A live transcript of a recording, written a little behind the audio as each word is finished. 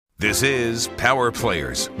This is Power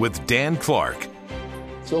Players with Dan Clark.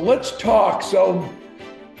 So let's talk. So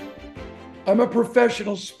I'm a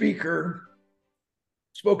professional speaker,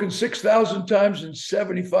 spoken 6,000 times in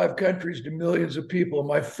 75 countries to millions of people.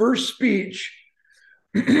 My first speech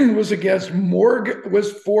was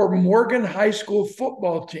for Morgan High School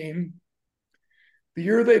football team. The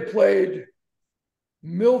year they played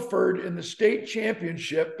Milford in the state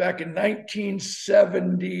championship back in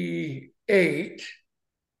 1978.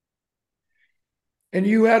 And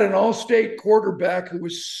you had an all-state quarterback who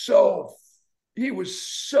was so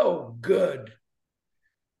good.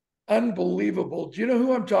 Unbelievable. Do you know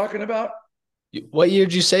who I'm talking about? What year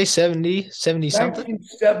did you say? 70 something?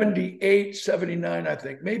 1978, 79, I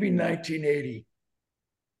think. Maybe 1980.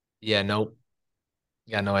 Yeah, nope.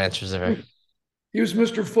 Got no answers there. He was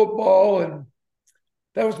Mr. Football, and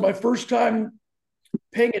that was my first time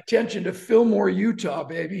paying attention to Fillmore, Utah,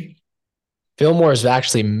 baby. Fillmore is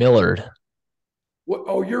actually Millard. What,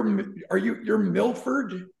 oh, you're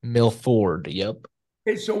Milford? Milford, yep.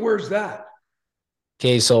 Okay, so where's that?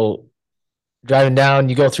 Okay, so driving down,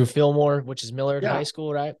 you go through Fillmore, which is Millard Yeah. High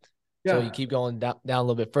School, right? Yeah. So you keep going down a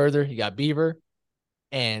little bit further, you got Beaver.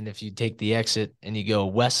 And if you take the exit and you go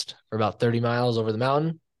west for about 30 miles over the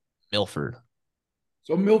mountain, Milford.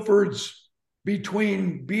 So Milford's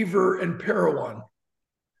between Beaver and Parowan.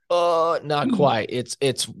 Not quite. It's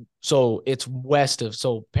west of,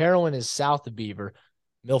 so Parowan is south of Beaver.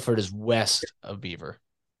 Milford is west of Beaver.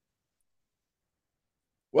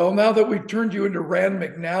 Well, now that we turned you into Rand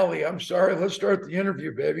McNally, I'm sorry. Let's start the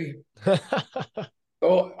interview, baby.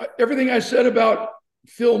 So everything I said about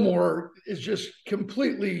Fillmore is just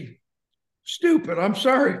completely stupid. I'm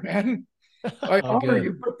sorry, man. I honor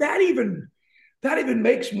you, but that even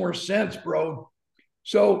makes more sense, bro.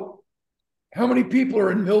 So how many people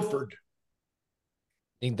are in Milford?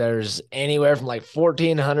 I think there's anywhere from like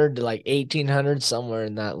 1,400 to like 1,800, somewhere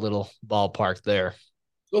in that little ballpark there.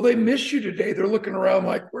 So they miss you today. They're looking around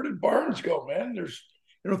like, where did Barnes go, man? There's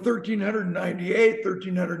 1,398,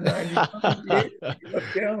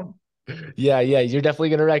 1,398. Yeah. You're definitely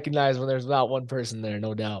going to recognize when there's about one person there,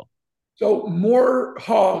 no doubt. So more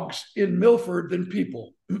hogs in Milford than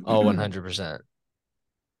people. Oh, 100%.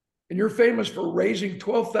 And you're famous for raising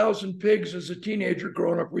 12,000 pigs as a teenager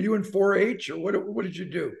growing up. Were you in 4-H or what did you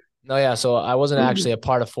do? No, yeah. So I wasn't actually a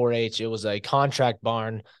part of 4-H. It was a contract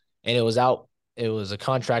barn, and it was a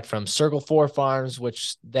contract from Circle 4 Farms,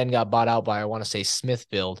 which then got bought out by, I want to say,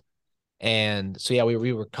 Smithfield. And so, yeah,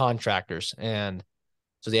 we were contractors. And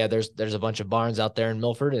so, yeah, there's a bunch of barns out there in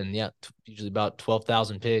Milford, and yeah, usually about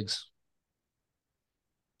 12,000 pigs.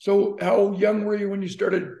 So how young were you when you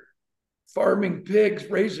started farming pigs,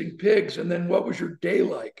 raising pigs, and then what was your day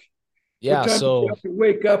like? Yeah, what time did you have to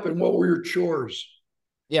wake up, and what were your chores?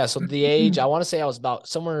 Yeah, so the age, I want to say I was about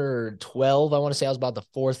somewhere 12. I want to say I was about the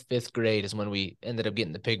 4th, 5th grade is when we ended up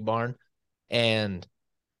getting the pig barn. And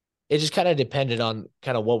it just kind of depended on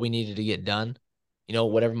kind of what we needed to get done,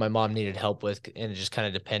 whatever my mom needed help with. And it just kind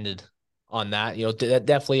of depended on that,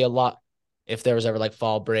 definitely a lot. If there was ever like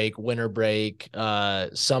fall break, winter break,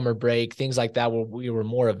 summer break, things like that, where we were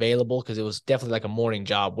more available, because it was definitely like a morning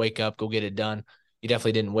job. Wake up, go get it done. You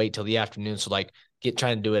definitely didn't wait till the afternoon. So like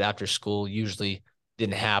trying to do it after school usually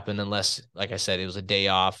didn't happen unless, like I said, it was a day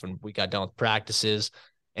off and we got done with practices.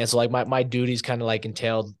 And so like my duties kind of like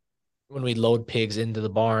entailed when we load pigs into the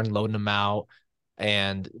barn, loading them out,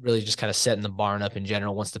 and really just kind of setting the barn up in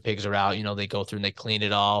general. Once the pigs are out, they go through and they clean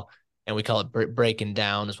it all. And we call it breaking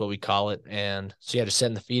down is what we call it. And so you had to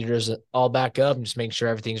send the feeders all back up and just make sure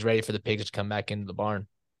everything's ready for the pigs to come back into the barn.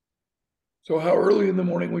 So how early in the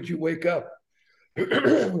morning would you wake up?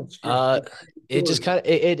 It just kind of,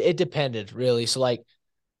 it depended really. So like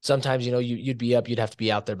sometimes, you'd be up, you'd have to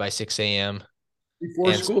be out there by 6 a.m.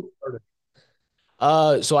 before school started.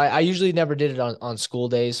 So I usually never did it on school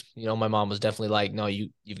days. My mom was definitely like, no,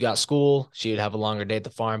 you've got school. She would have a longer day at the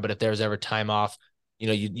farm, but if there was ever time off,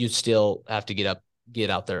 you'd still have to get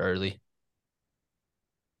out there early.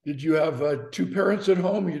 Did you have two parents at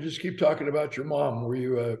home? Or you just keep talking about your mom. Were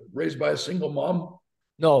you raised by a single mom?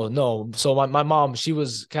 No. So my mom, she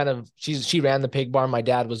was she ran the pig barn. My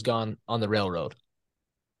dad was gone on the railroad.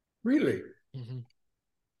 Really? Mm-hmm.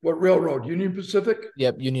 What railroad? Union Pacific?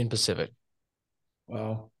 Yep, Union Pacific.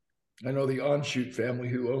 Wow. I know the Onshoot family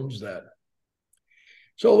who owns that.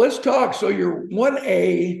 So let's talk. So you're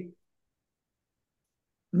 1A,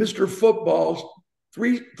 Mr. Football,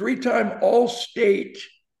 three-time All-State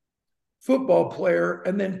football player,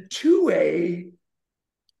 and then 2A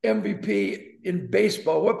MVP in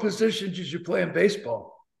baseball. What position did you play in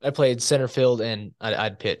baseball? I played center field and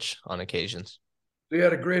I'd pitch on occasions. So you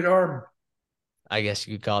had a great arm. I guess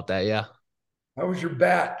you could call it that. Yeah. How was your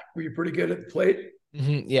bat? Were you pretty good at the plate?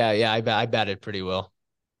 Yeah. Yeah. I batted pretty well.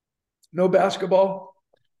 No basketball?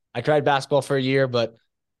 I tried basketball for a year, but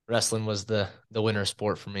wrestling was the winter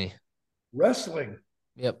sport for me. Wrestling.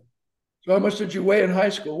 Yep. So how much did you weigh in high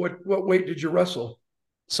school? What weight did you wrestle?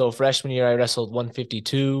 So freshman year I wrestled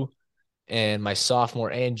 152, and my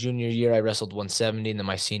sophomore and junior year I wrestled 170, and then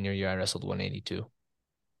my senior year I wrestled 182.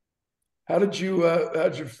 How'd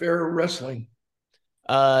you fare wrestling?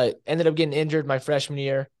 Ended up getting injured my freshman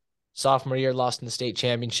year, sophomore year lost in the state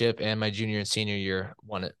championship, and my junior and senior year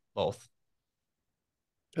won it both.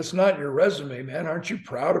 That's not your resume, man. Aren't you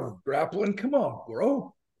proud of grappling? Come on,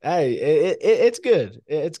 bro. Hey, it's good.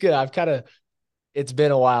 It's good. It's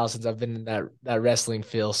been a while since I've been in that wrestling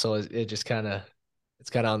feel, so it just it's kind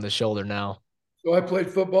of on the shoulder now. So I played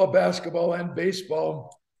football, basketball, and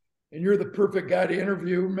baseball, and you're the perfect guy to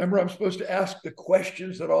interview. Remember, I'm supposed to ask the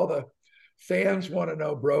questions that all the fans want to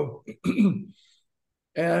know, bro.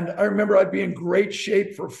 And I remember I'd be in great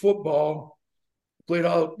shape for football. Played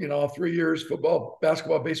all 3 years, football,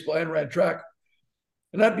 basketball, baseball, and ran track.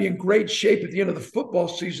 And I'd be in great shape at the end of the football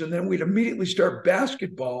season. Then we'd immediately start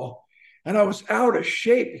basketball. And I was out of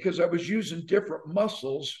shape because I was using different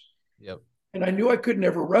muscles. Yep. And I knew I could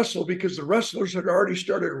never wrestle because the wrestlers had already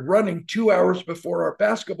started running 2 hours before our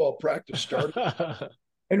basketball practice started.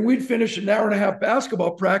 And we'd finish an hour and a half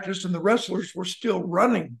basketball practice, and the wrestlers were still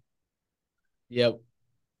running. Yep.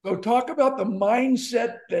 So talk about the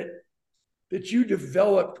mindset that you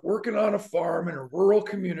developed working on a farm in a rural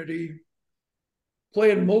community,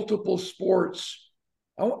 playing multiple sports.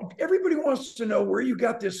 Everybody wants to know where you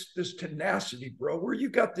got this tenacity, bro, where you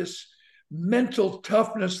got this mental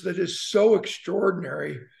toughness that is so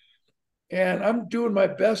extraordinary. And I'm doing my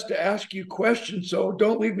best to ask you questions, so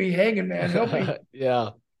don't leave me hanging, man. Help me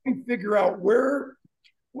Yeah. figure out where,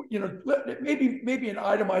 maybe an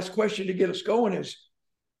itemized question to get us going is,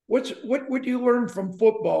 what would you learn from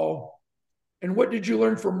football, and what did you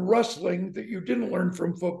learn from wrestling that you didn't learn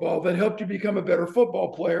from football that helped you become a better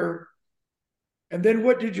football player? And then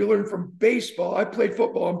what did you learn from baseball? I played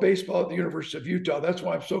football and baseball at the University of Utah. That's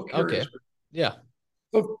why I'm so curious. Okay. Yeah.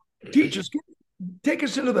 So teach us, take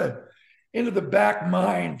us into the back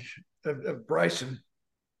mind of Bryson.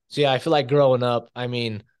 So yeah, I feel like growing up, I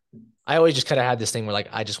mean, I always just kind of had this thing where like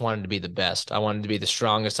I just wanted to be the best. I wanted to be the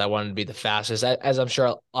strongest. I wanted to be the fastest, as I'm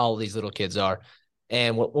sure all of these little kids are.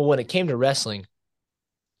 And when it came to wrestling,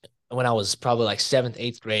 when I was probably like seventh,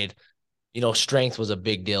 eighth grade, strength was a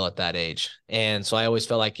big deal at that age. And so I always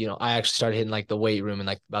felt like, I actually started hitting like the weight room in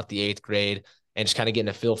like about the eighth grade and just kind of getting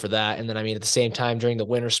a feel for that. And then, I mean, at the same time during the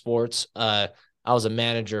winter sports, I was a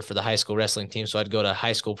manager for the high school wrestling team. So I'd go to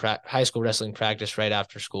high school wrestling practice right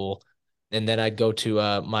after school. And then I'd go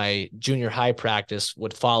to my junior high practice,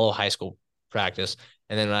 would follow high school practice.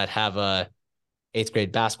 And then I'd have a eighth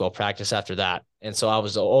grade basketball practice after that. And so I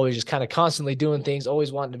was always just kind of constantly doing things,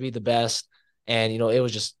 always wanting to be the best. And, it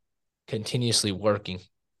was just continuously working.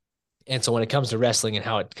 And so when it comes to wrestling and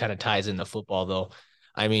how it kind of ties into football, though,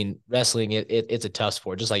 I mean, wrestling, it's a tough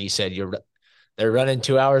sport. Just like you said, they're running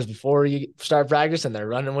 2 hours before you start practice and they're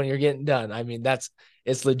running when you're getting done. I mean,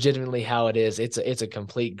 it's legitimately how it is. It's a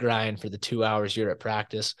complete grind for the 2 hours you're at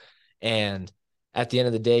practice. And at the end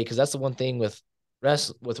of the day, because that's the one thing with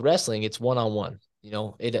wrestling, it's one-on-one.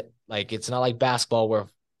 It's not like basketball where,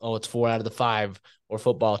 it's 4 out of the 5, or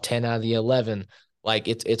football 10 out of the 11. Like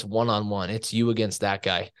it's one-on-one. It's you against that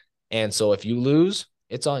guy. And so if you lose,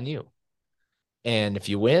 it's on you. And if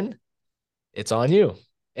you win, it's on you.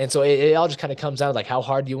 And so it all just kind of comes down to like how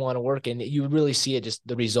hard you want to work. And you really see it, just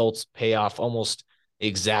the results pay off almost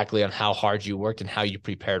exactly on how hard you worked and how you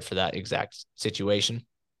prepared for that exact situation.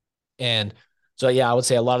 And so, yeah, I would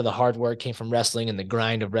say a lot of the hard work came from wrestling and the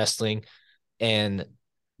grind of wrestling. And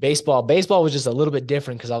baseball was just a little bit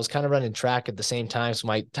different because I was kind of running track at the same time. So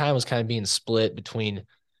my time was kind of being split between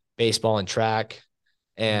baseball and track.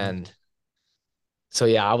 And so,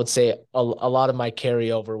 yeah, I would say a lot of my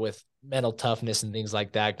carryover with mental toughness and things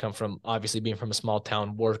like that come from obviously being from a small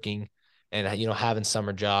town, working and, having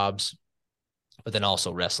summer jobs, but then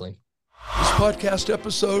also wrestling. This podcast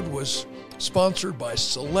episode was sponsored by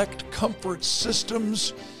Select Comfort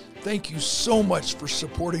Systems. Thank you so much for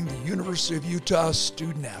supporting the University of Utah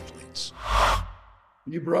student athletes.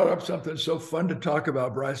 You brought up something so fun to talk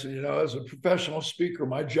about, Bryson. As a professional speaker,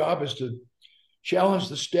 my job is to challenge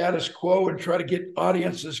the status quo and try to get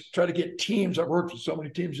audiences, try to get teams. I've worked with so many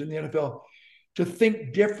teams in the NFL to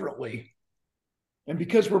think differently. And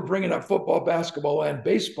because we're bringing up football, basketball, and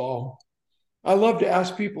baseball, I love to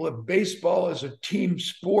ask people if baseball is a team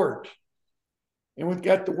sport. And we've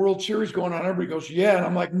got the World Series going on. Everybody goes, yeah. And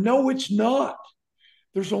I'm like, no, it's not.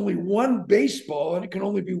 there's only one baseball and it can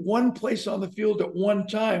only be one place on the field at one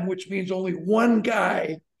time, which means only one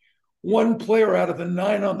guy, one player out of the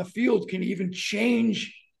 9 on the field can even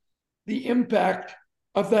change the impact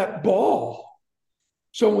of that ball.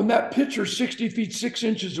 So when that pitcher's 60 feet 6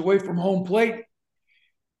 inches away from home plate,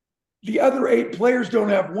 the other 8 players don't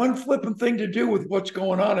have one flipping thing to do with what's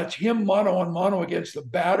going on. It's him mano on mano against the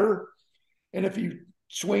batter. And if he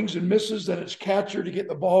swings and misses, then it's catcher to get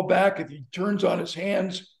the ball back. If he turns on his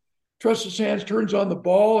hands, trusts his hands, turns on the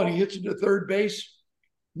ball, and he hits it to third base,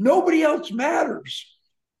 nobody else matters.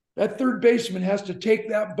 That third baseman has to take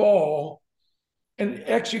that ball and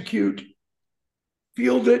execute,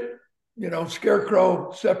 field it,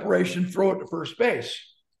 scarecrow separation, throw it to first base.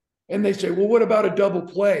 And they say, well, what about a double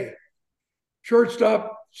play?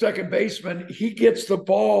 Shortstop, second baseman, he gets the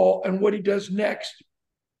ball, and what he does next,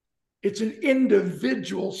 it's an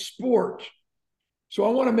individual sport. So I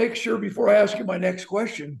want to make sure before I ask you my next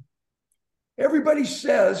question, everybody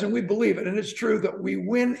says, and we believe it, and it's true, that we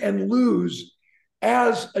win and lose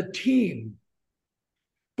as a team,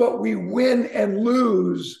 but we win and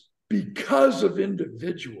lose because of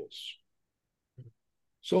individuals.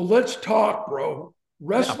 So let's talk, bro.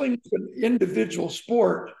 Wrestling is an individual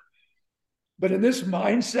sport, but in this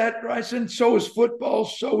mindset, Bryson, so is football,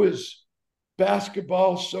 so is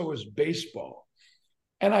basketball, so is baseball.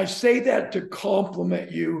 And I say that to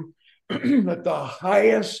compliment you at the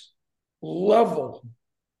highest level.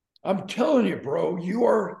 I'm telling you, bro,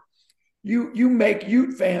 you make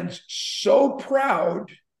Ute fans so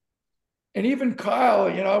proud. And even Kyle,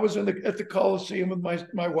 I was at the Coliseum with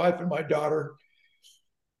my wife and my daughter,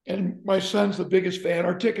 and my son's the biggest fan.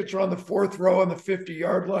 Our tickets are on the 4th row on the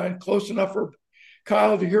 50-yard line, close enough for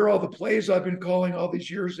Kyle to hear all the plays I've been calling all these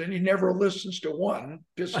years, and he never listens to one.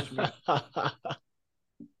 Pisses me.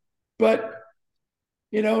 But,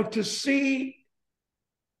 to see,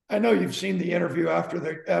 I know you've seen the interview after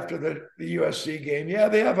the USC game. Yeah,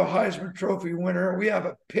 they have a Heisman Trophy winner. We have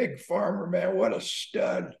a pig farmer, man. What a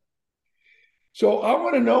stud. So I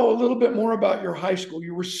want to know a little bit more about your high school.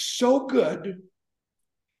 You were so good.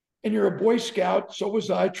 And you're a Boy Scout. So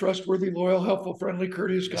was I. Trustworthy, loyal, helpful, friendly,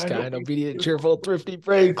 courteous, kind, obedient, cheerful, thrifty,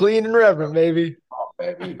 brave, clean, and reverent, baby. Oh,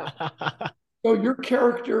 baby. So your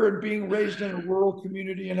character and being raised in a rural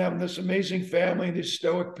community and having this amazing family, these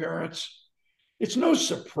stoic parents, it's no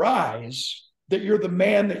surprise that you're the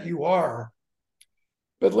man that you are.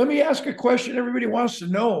 But let me ask a question everybody wants to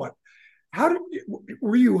know.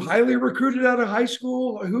 Were you highly recruited out of high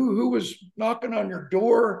school? Who was knocking on your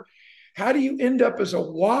door? How do you end up as a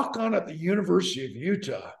walk-on at the University of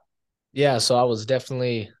Utah? Yeah, so I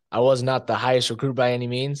was not the highest recruit by any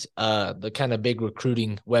means. The kind of big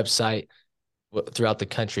recruiting website throughout the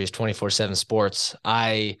country is 24/7 Sports.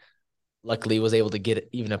 I luckily was able to get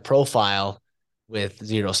even a profile with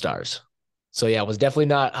 0 stars. So yeah, I was definitely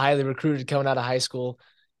not highly recruited coming out of high school.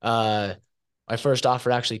 My first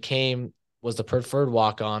offer actually was the preferred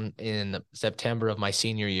walk-on in September of my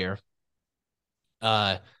senior year.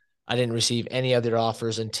 I didn't receive any other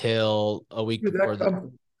offers until a week before the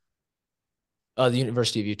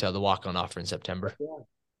University of Utah, the walk-on offer in September. Yeah.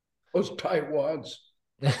 Those tightwads.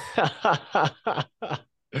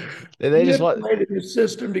 They just manipulated the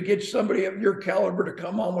system to get somebody of your caliber to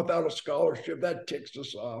come on without a scholarship. That ticks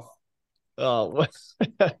us off. Oh,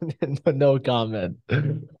 no comment.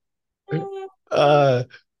 And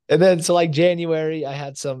then so like January, I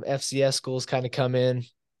had some FCS schools kind of come in.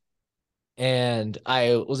 And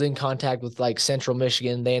I was in contact with like Central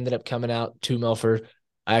Michigan. They ended up coming out to Milford.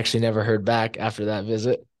 I actually never heard back after that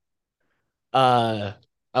visit. I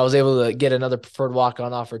was able to get another preferred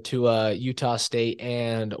walk-on offer to Utah State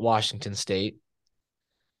and Washington State.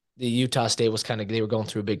 The Utah State was they were going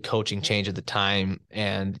through a big coaching change at the time,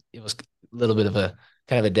 and it was a little bit of a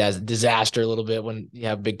kind of a disaster a little bit when you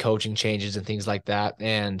have big coaching changes and things like that.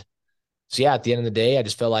 And so, yeah, at the end of the day, I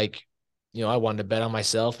just felt like, I wanted to bet on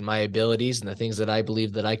myself and my abilities and the things that I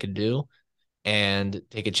believed that I could do and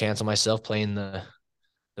take a chance on myself playing the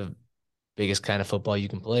biggest kind of football you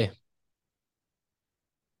can play.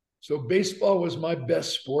 So baseball was my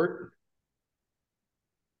best sport.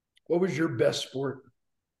 What was your best sport?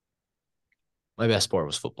 My best sport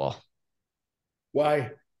was football.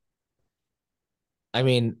 Why? I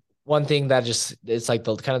mean, one thing that it's like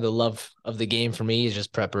the kind of the love of the game for me is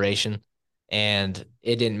just preparation. And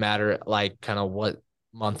it didn't matter like kind of what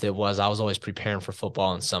month it was. I was always preparing for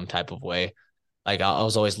football in some type of way. Like I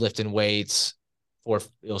was always lifting weights it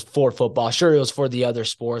was for football. Sure, it was for the other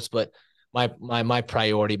sports, but my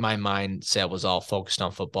priority, my mindset was all focused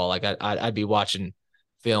on football. Like I'd be watching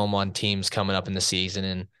film on teams coming up in the season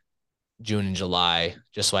and June and July,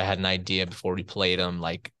 just so I had an idea before we played them.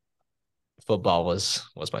 Like football was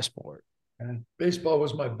my sport. And baseball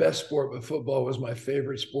was my best sport, but football was my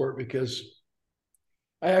favorite sport because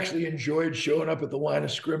I actually enjoyed showing up at the line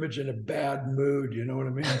of scrimmage in a bad mood. You know what I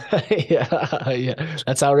mean? Yeah, yeah.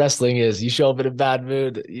 That's how wrestling is. You show up in a bad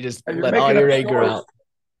mood, you just And let all your anger out.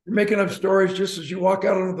 you're making up stories just as you walk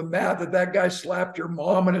out onto the mat that guy slapped your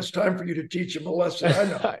mom, and it's time for you to teach him a lesson. I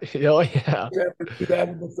know. Oh yeah. We have to do that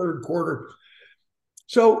in the third quarter.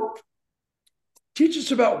 So teach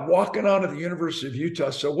us about walking on to the University of Utah.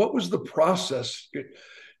 So what was the process?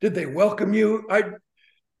 Did they welcome you?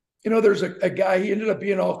 There's a guy, he ended up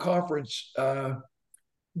being all conference,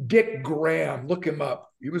 Dick Graham, look him up.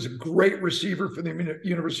 He was a great receiver for the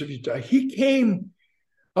University of Utah. He came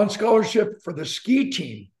on scholarship for the ski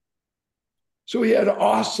team. So he had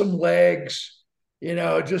awesome legs,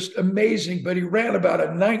 just amazing, but he ran about a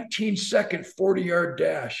 19-second 40-yard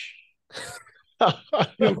dash.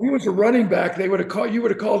 If he was a running back, you would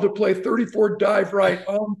have called to play 34 dive right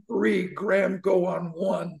on 3, Graham go on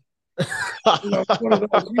 1. One of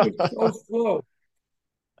those, he was so slow.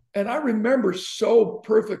 And I remember so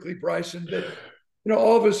perfectly, Bryson, that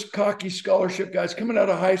all of us cocky scholarship guys coming out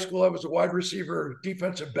of high school, I was a wide receiver,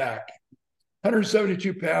 defensive back,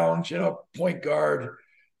 172 pounds, point guard,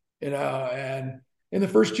 and in the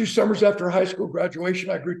first 2 summers after high school graduation,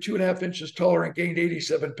 I grew 2.5 inches taller and gained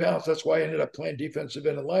 87 pounds. That's why I ended up playing defensive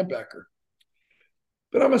end and linebacker.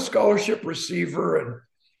 But I'm a scholarship receiver, and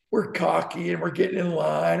we're cocky, and we're getting in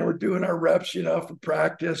line, and we're doing our reps, for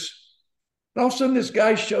practice. And all of a sudden, this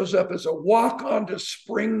guy shows up as a walk-on to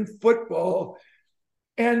spring football.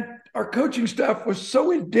 And our coaching staff was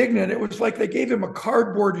so indignant. It was like they gave him a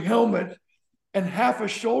cardboard helmet and half a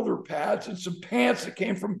shoulder pads and some pants that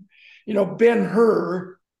came from,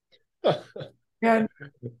 Ben-Hur. And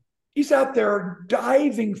he's out there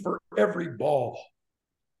diving for every ball.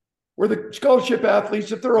 Where the scholarship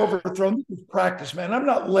athletes, if they're overthrown, this is practice, man. I'm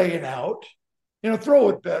not laying out. Throw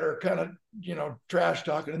it better, kind of, trash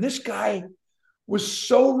talking. And this guy was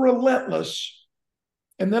so relentless.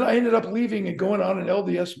 And then I ended up leaving and going on an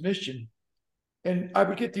LDS mission. And I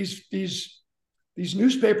would get these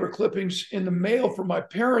newspaper clippings in the mail from my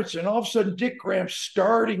parents. And all of a sudden, Dick Graham's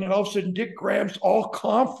starting, and all of a sudden, Dick Graham's all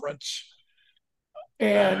conference.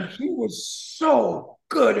 And he was so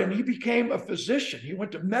good. And he became a physician. He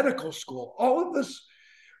went to medical school. All of this,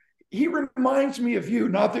 he reminds me of you,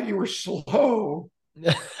 not that you were slow,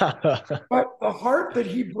 but the heart that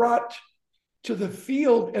he brought to the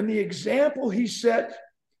field and the example he set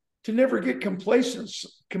to never get complacent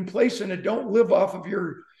and don't live off of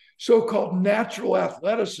your so-called natural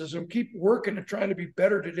athleticism. Keep working and trying to be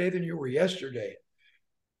better today than you were yesterday.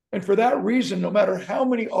 And for that reason, no matter how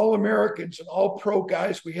many All-Americans and All-Pro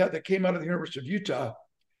guys we had that came out of the University of Utah,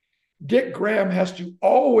 Dick Graham has to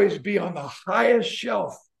always be on the highest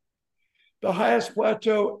shelf, the highest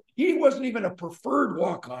plateau. He wasn't even a preferred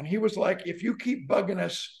walk-on. He was like, if you keep bugging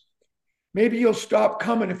us, maybe you'll stop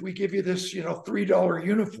coming if we give you this, $3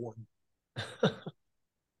 uniform.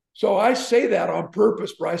 So I say that on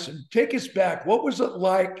purpose, Bryson. Take us back. What was it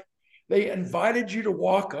like? They invited you to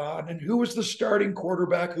walk on, and who was the starting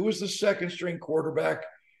quarterback? Who was the second string quarterback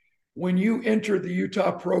when you entered the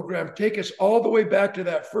Utah program? Take us all the way back to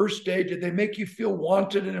that first day. Did they make you feel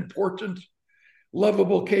wanted and important,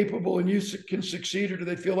 lovable, capable, and you can succeed? Or do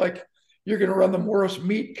they feel like you're going to run the Morris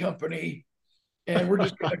Meat Company and we're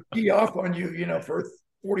just going to key off on you, for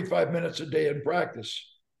 45 minutes a day in practice?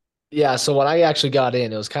 Yeah, so when I actually got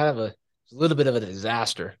in, it was kind of a little bit of a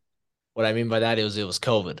disaster. What I mean by that is it was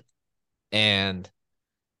COVID. And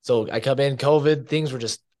so I come in, COVID, things were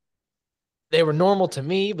they were normal to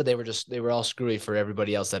me, but they were all screwy for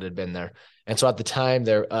everybody else that had been there. And so at the time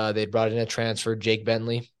they brought in a transfer, Jake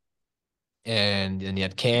Bentley, and then you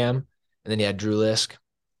had Cam, and then you had Drew Lisk.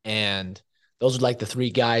 And those were like the 3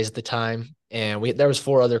 guys at the time. And there was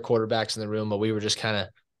 4 other quarterbacks in the room, but we were just kind of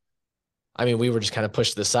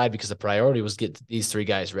pushed to the side because the priority was get these 3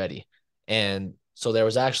 guys ready. And so there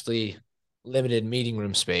was actually limited meeting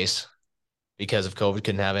room space because of COVID.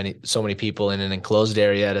 Couldn't have so many people in an enclosed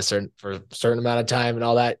area for a certain amount of time and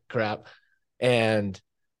all that crap. And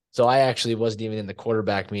so I actually wasn't even in the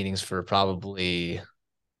quarterback meetings for probably,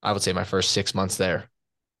 I would say, my first 6 months there.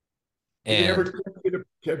 Did they ever tell you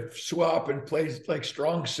to swap and play like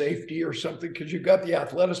strong safety or something? Because you've got the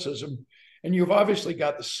athleticism and you've obviously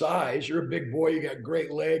got the size. You're a big boy. You got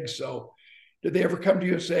great legs. So did they ever come to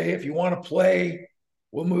you and say, hey, if you want to play,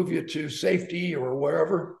 we'll move you to safety or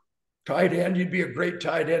wherever? Tight end, you'd be a great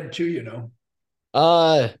tight end too,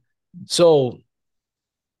 So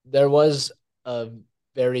there was a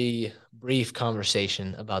very brief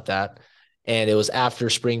conversation about that. And it was after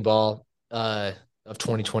spring ball of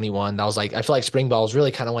 2021. That was like, I feel like spring ball was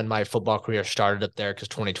really kind of when my football career started up there, because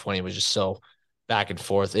 2020 was just so back and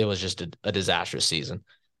forth. It was just a disastrous season.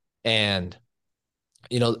 And,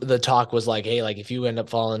 the talk was like, hey, like if you end up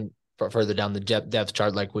falling further down the depth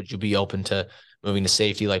chart, like, would you be open to moving to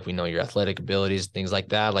safety? Like, we know your athletic abilities, things like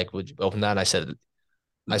that. Like, would you open that? And I said,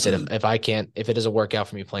 if it doesn't work out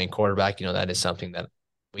for me playing quarterback, that is something that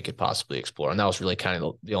we could possibly explore. And that was really kind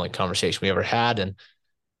of the only conversation we ever had. And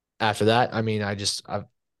after that, I mean, I've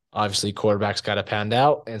obviously quarterbacks got to panned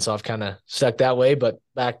out. And so I've kind of stuck that way, but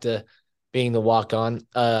back to being the walk on,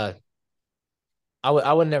 I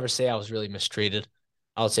would never say I was really mistreated.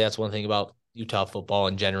 I would say that's one thing about Utah football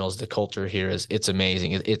in general is the culture here is it's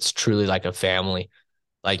amazing. It's truly like a family.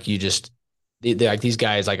 Like they're like these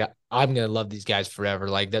guys, like I'm going to love these guys forever.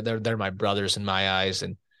 Like they're my brothers in my eyes.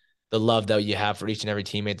 And the love that you have for each and every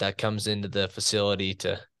teammate that comes into the facility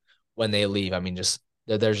to when they leave. I mean, there's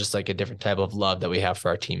just like a different type of love that we have for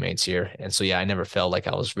our teammates here. And so, yeah, I never felt like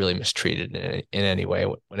I was really mistreated in any way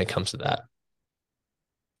when it comes to that.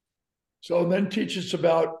 So then teach us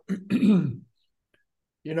about,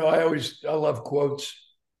 I love quotes.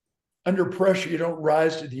 Under pressure, you don't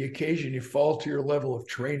rise to the occasion, you fall to your level of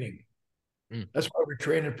training. That's why we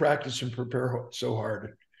train and practice and prepare so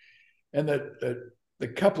hard. And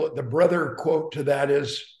the brother quote to that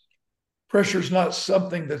is, pressure is not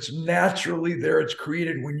something that's naturally there. It's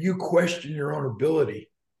created when you question your own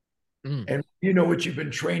ability. And you know what you've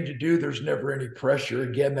been trained to do. There's never any pressure.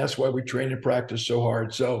 Again, that's why we train and practice so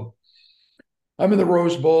hard. So I'm in the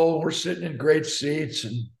Rose Bowl. We're sitting in great seats,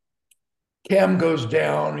 and Cam goes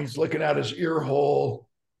down. He's looking out his ear hole.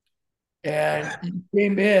 And he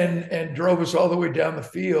came in and drove us all the way down the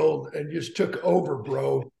field and just took over,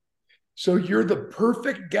 bro. So you're the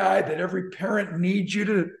perfect guy that every parent needs you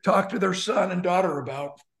to talk to their son and daughter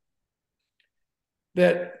about.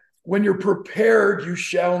 That when you're prepared, you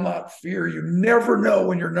shall not fear. You never know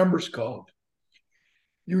when your number's called.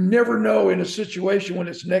 You never know in a situation when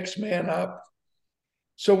it's next man up.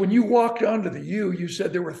 So when you walked onto the U, you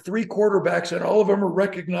said there were 3 quarterbacks and all of them are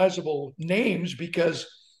recognizable names because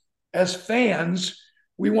as fans,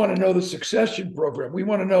 we want to know the succession program. We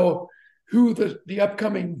want to know who the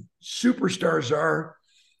upcoming superstars are.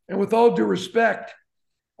 And with all due respect,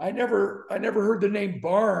 I never heard the name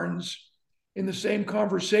Barnes in the same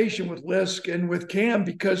conversation with Lisk and with Cam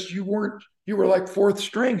because you were like 4th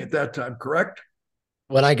string at that time, correct?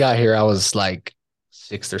 When I got here, I was like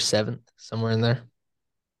 6th or 7th, somewhere in there.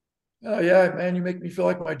 Oh yeah, man, you make me feel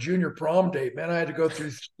like my junior prom date, man. I had to go through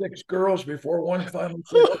 6 girls before one finally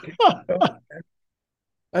said, okay.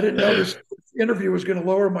 I didn't know this interview was going to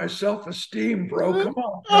lower my self-esteem, bro. Come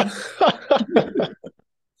on, man.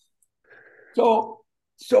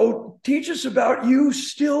 So teach us about you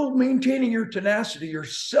still maintaining your tenacity, your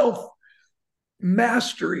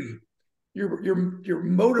self-mastery, your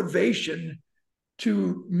motivation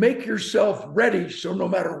to make yourself ready so no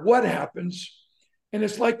matter what happens. And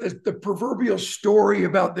it's like the proverbial story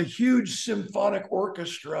about the huge symphonic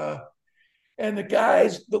orchestra and the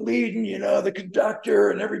guys, the leading, the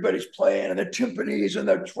conductor, and everybody's playing, and the timpanis and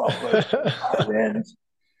the trumpets, violins,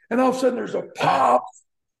 and all of a sudden there's a pop,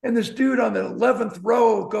 and this dude on the 11th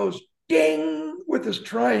row goes ding with his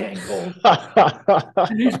triangle.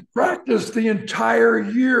 And he's practiced the entire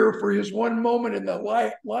year for his one moment in the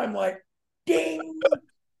limelight, ding.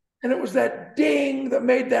 And it was that ding that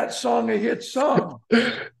made that song a hit song.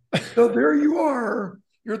 So there you are.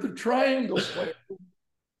 You're the triangle player.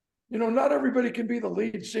 Not everybody can be the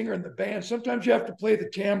lead singer in the band. Sometimes you have to play the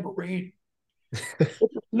tambourine.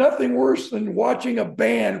 Nothing worse than watching a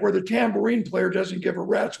band where the tambourine player doesn't give a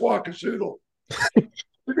rat's walkazoodle.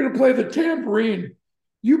 You're going to play the tambourine.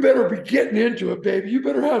 You better be getting into it, baby. You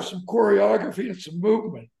better have some choreography and some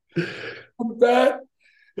movement. And that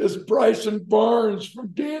is Bryson Barnes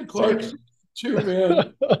from Dan Clark's 2,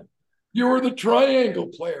 man. You were the triangle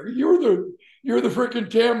player. You're the freaking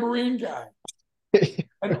tambourine guy.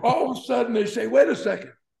 And all of a sudden they say, wait a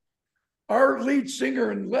second. Our lead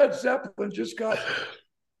singer in Led Zeppelin just fell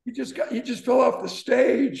off the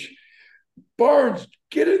stage. Barnes,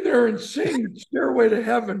 get in there and sing Stairway to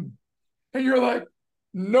Heaven. And you're like,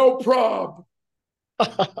 no problem.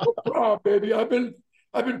 No problem, baby. I've been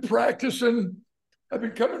practicing. I've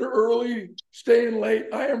been coming early, staying late.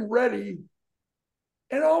 I am ready.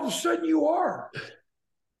 And all of a sudden you are.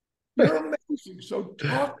 You're amazing. So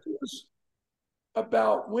talk to us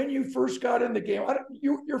about when you first got in the game.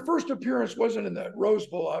 Your first appearance wasn't in the Rose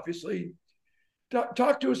Bowl, obviously.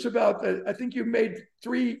 Talk to us about that. I think you made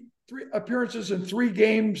three appearances in 3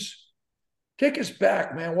 games take us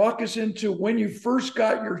back, man. Walk us into when you first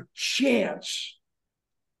got your chance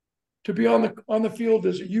to be on the field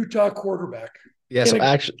as a Utah quarterback. Yeah, so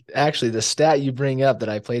actually, the stat you bring up that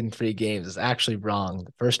I played in 3 games is actually wrong.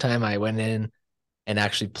 The first time I went in and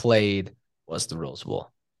actually played was the Rose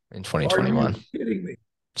Bowl in 2021. Are you kidding me?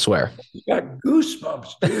 Swear. You got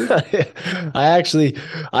goosebumps, dude. I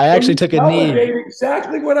actually took a knee.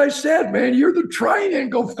 Exactly what I said, man. You're the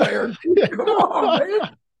triangle player. Come on,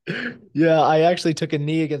 man. Yeah, I actually took a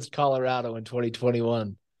knee against Colorado in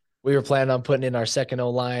 2021. We were planning on putting in our second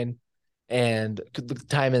O-line, and the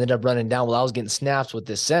time ended up running down. Well, I was getting snaps with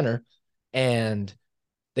this center, and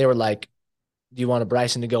they were like, do you want a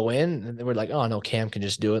Bryson to go in? And they were like, oh, no, Cam can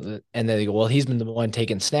just do it. And then they go, well, he's been the one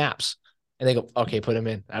taking snaps. And they go, okay, put him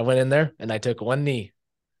in. I went in there, and I took one knee.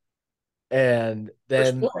 And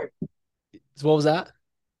then what was that?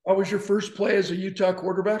 What was your first play as a Utah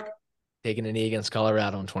quarterback? Taking a knee against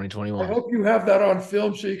Colorado in 2021. I hope you have that on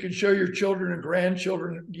film so you can show your children and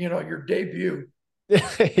grandchildren, your debut.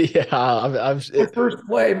 Yeah, my first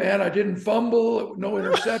play, man. I didn't fumble, no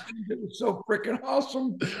interceptions. It was so freaking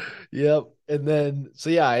awesome. Yep. And then,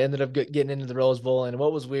 I ended up getting into the Rose Bowl. And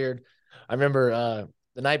what was weird, I remember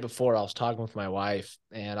the night before I was talking with my wife,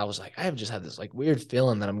 and I was like, I have just had this like weird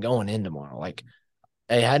feeling that I'm going in tomorrow. Like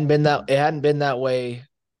it hadn't been that way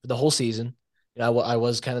for the whole season. I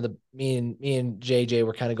was kind of me and JJ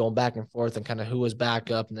were kind of going back and forth and kind of who was back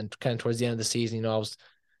up. And then kind of towards the end of the season, I was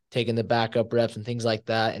taking the backup reps and things like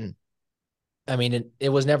that. And I mean, it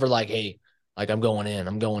was never like, hey, like I'm going in.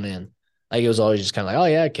 Like it was always just kind of like,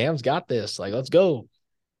 oh yeah, Cam's got this. Like, let's go.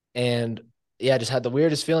 And yeah, I just had the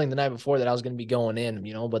weirdest feeling the night before that I was going to be going in,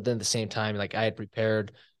 but then at the same time, like I had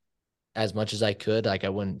prepared as much as I could. Like I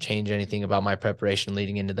wouldn't change anything about my preparation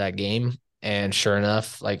leading into that game. And sure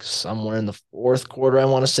enough, like somewhere in the fourth quarter, I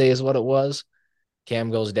want to say is what it was, Cam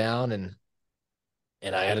goes down and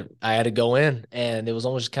I had to go in, and it was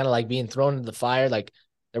almost kind of like being thrown into the fire. Like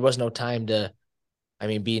there was no time to,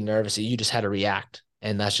 be nervous. You just had to react.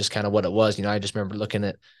 And that's just kind of what it was. I just remember looking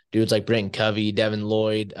at dudes like Brenton Covey, Devin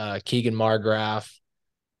Lloyd, Keegan Margraf,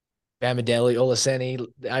 Bamidele Olaseni.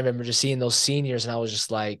 I remember just seeing those seniors, and I was just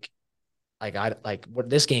like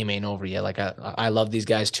this game ain't over yet. Like I love these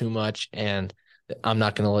guys too much, and I'm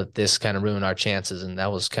not going to let this kind of ruin our chances. And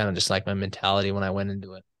that was kind of just like my mentality when I went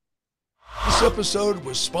into it. This episode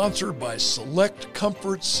was sponsored by Select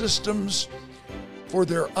Comfort Systems for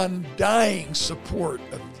their undying support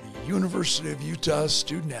of the University of Utah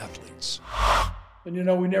student athletes.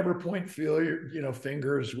 And we never point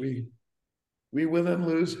fingers. We win and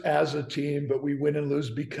lose as a team, but we win and lose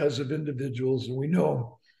because of individuals. And we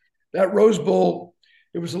know that Rose Bowl,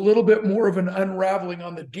 it was a little bit more of an unraveling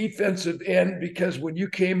on the defensive end, because when you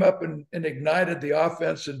came up and ignited the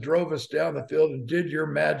offense and drove us down the field and did your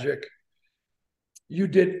magic, you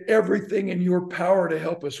did everything in your power to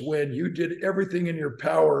help us win. You did everything in your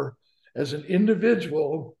power as an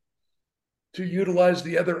individual to utilize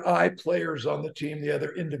the other players on the team, the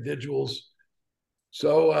other individuals.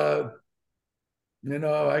 So,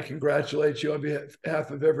 I congratulate you on behalf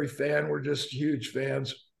of every fan. We're just huge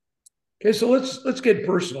fans. Okay, so let's get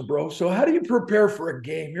personal, bro. So how do you prepare for a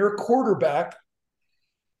game? You're a quarterback,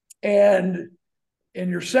 and in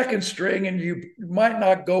your second string, and you might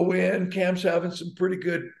not go in. Cam's having some pretty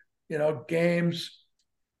good, games.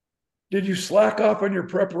 Did you slack off on your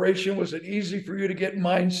preparation? Was it easy for you to get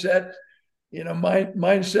mindset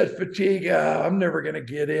fatigue? I'm never going to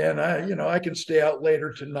get in. I can stay out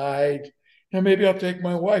later tonight. Maybe I'll take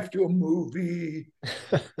my wife to a movie.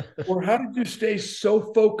 Or how did you stay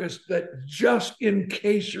so focused that just in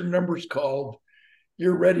case your number's called,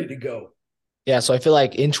 you're ready to go? Yeah, so I feel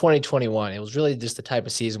like in 2021, it was really just the type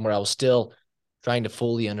of season where I was still trying to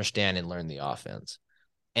fully understand and learn the offense.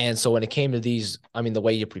 And so when it came to these, the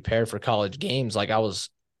way you prepare for college games, like I was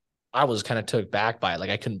kind of took back by it.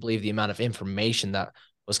 Like I couldn't believe the amount of information that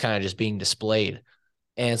was kind of just being displayed.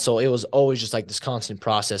 And so it was always just like this constant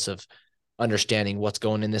process of understanding what's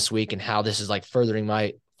going in this week and how this is like furthering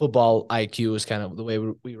my football IQ is kind of the way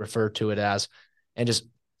we refer to it as. And just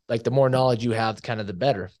like the more knowledge you have, kind of the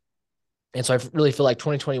better. And so I really feel like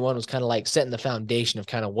 2021 was kind of like setting the foundation of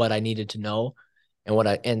kind of what I needed to know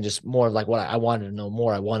and just more of like what I wanted to know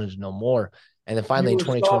more. I wanted to know more. And then finally in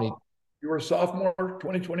 2020, you were a sophomore,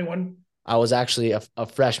 2021? I was actually a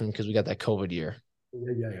freshman because we got that COVID year.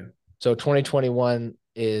 Yeah. So 2021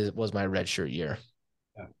 was my redshirt year.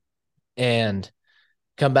 Yeah. And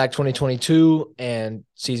come back 2022 and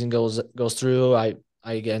season goes through. I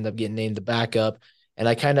end up getting named the backup. And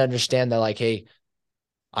I kind of understand that like, hey,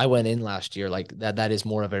 I went in last year like that is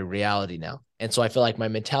more of a reality now. And so I feel like my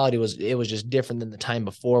mentality was just different than the time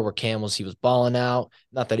before where he was balling out.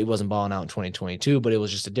 Not that he wasn't balling out in 2022, but it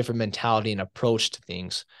was just a different mentality and approach to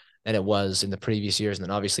things than it was in the previous years. And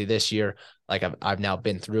then obviously this year, like I've now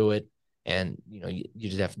been through it, and you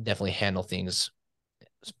just definitely handle things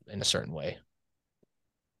in a certain way.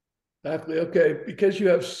 Exactly. Okay. Because you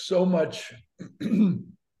have so much,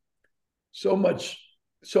 so much,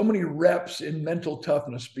 so many reps in mental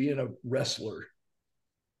toughness being a wrestler,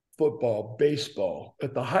 football, baseball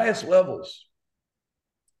at the highest levels.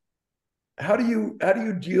 How do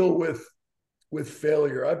you deal with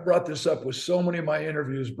failure? I've brought this up with so many of my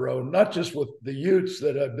interviews, bro, not just with the Utes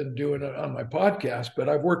that I've been doing on my podcast, but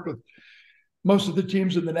I've worked with most of the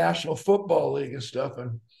teams in the National Football League and stuff.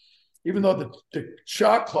 And even though the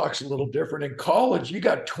shot clock's a little different in college, you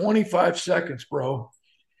got 25 seconds, bro.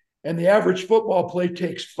 And the average football play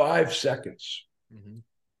takes 5 seconds. Mm-hmm.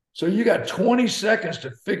 So you got 20 seconds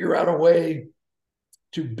to figure out a way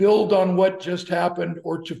to build on what just happened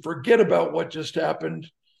or to forget about what just happened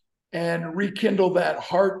and rekindle that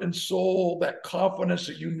heart and soul, that confidence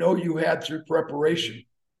that you had through preparation.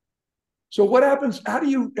 So what happens? How do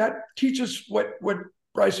you teach us what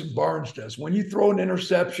Bryson Barnes does when you throw an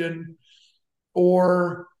interception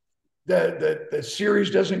or the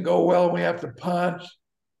series doesn't go well and we have to punt?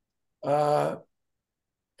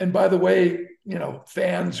 And by the way,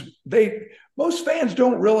 most fans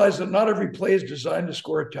don't realize that not every play is designed to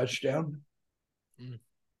score a touchdown. Mm.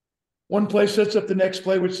 One play sets up the next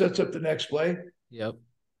play, which sets up the next play. Yep.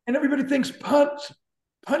 And everybody thinks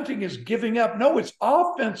punting is giving up. No, it's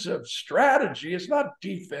offensive strategy. It's not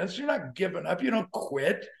defense. You're not giving up. You don't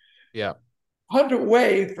quit. Yeah. Punt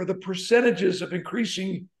away for the percentages of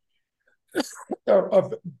increasing,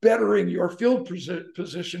 of bettering your field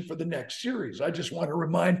position for the next series. I just want to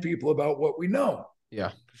remind people about what we know.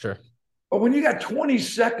 Yeah, sure. But when you got 20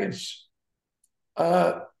 seconds,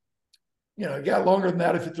 you got longer than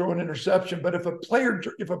that if you throw an interception. But if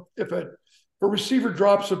a receiver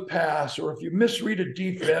drops a pass, or if you misread a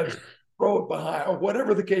defense, throw it behind, or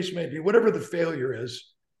whatever the case may be, whatever the failure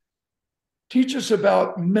is, teach us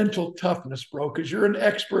about mental toughness, bro, because you're an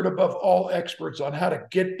expert above all experts on how to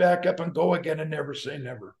get back up and go again and never say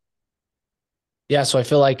never. Yeah, so I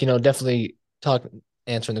feel like, definitely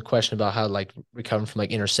answering the question about how like recovering from like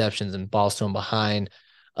interceptions and balls thrown behind.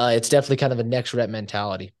 It's definitely kind of a next rep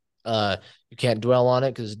mentality. You can't dwell on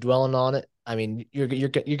it because dwelling on it, I mean, you're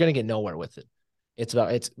gonna get nowhere with it.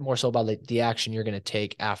 It's more so about like the action you're gonna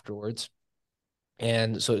take afterwards.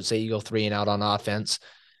 And so say you go 3 and out on offense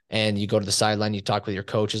and you go to the sideline, you talk with your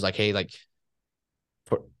coaches like, hey, like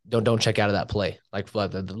don't check out of that play. Like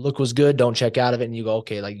the look was good, don't check out of it. And you go,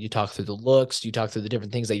 okay, like you talk through the looks, you talk through the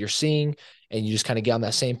different things that you're seeing, and you just kind of get on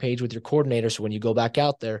that same page with your coordinator. So when you go back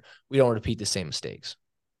out there, we don't repeat the same mistakes.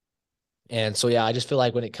 And so, yeah, I just feel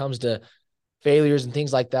like when it comes to failures and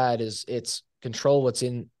things like that, it's control what's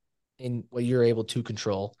in what you're able to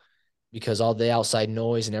control, because all the outside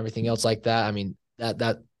noise and everything else like that, I mean, that's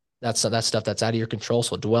stuff that's out of your control.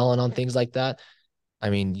 So dwelling on things like that, I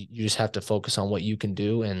mean, you just have to focus on what you can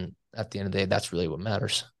do. And at the end of the day, that's really what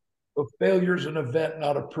matters. So failure is an event,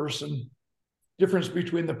 not a person. Difference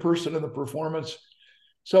between the person and the performance.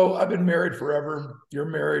 So I've been married forever. You're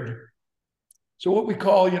married. So what we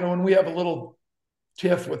call, when we have a little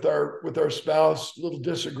tiff with our spouse, little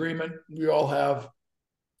disagreement, we all have,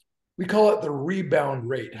 we call it the rebound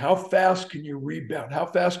rate. How fast can you rebound? How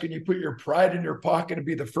fast can you put your pride in your pocket and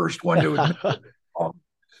be the first one to admit it?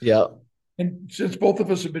 Yeah. And since both of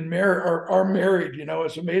us have been married, are married,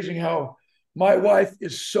 it's amazing how my wife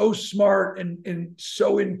is so smart and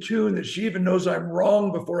so in tune that she even knows I'm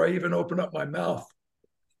wrong before I even open up my mouth.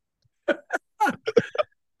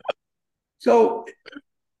 So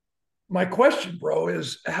my question, bro,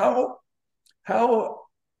 is how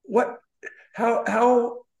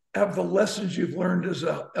have the lessons you've learned as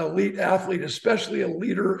an elite athlete, especially a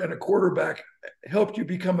leader and a quarterback, helped you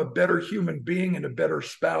become a better human being and a better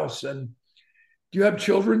spouse? And do you have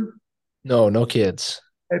children? No kids.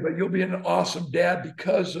 Hey, but you'll be an awesome dad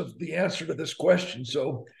because of the answer to this question.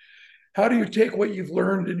 So how do you take what you've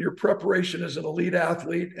learned in your preparation as an elite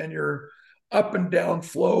athlete and your up and down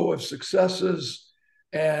flow of successes,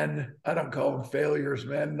 and I don't call them failures,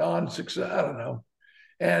 man, non-success, I don't know,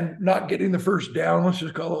 and not getting the first down, let's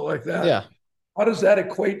just call it like that. Yeah. How does that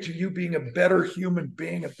equate to you being a better human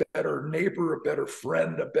being, a better neighbor, a better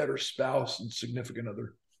friend, a better spouse and significant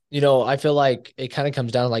other? I feel like it kind of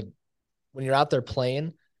comes down to like when you're out there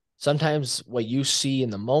playing, sometimes what you see in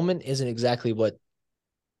the moment isn't exactly what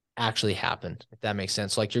actually happened, if that makes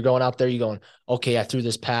sense. Like you're going out there, you're going, okay, I threw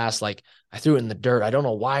this pass, like I threw it in the dirt. I don't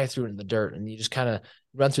know why I threw it in the dirt. And you just kind of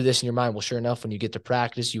run through this in your mind. Well, sure enough, when you get to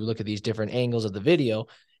practice, you look at these different angles of the video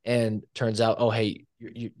and turns out, oh, hey,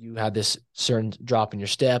 you had this certain drop in your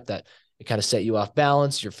step that it kind of set you off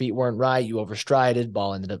balance. Your feet weren't right. You overstrided.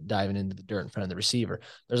 Ball ended up diving into the dirt in front of the receiver.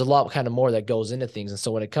 There's a lot kind of more that goes into things. And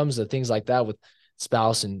so when it comes to things like that with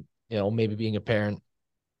spouse and, maybe being a parent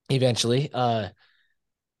eventually,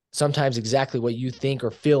 sometimes exactly what you think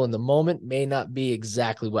or feel in the moment may not be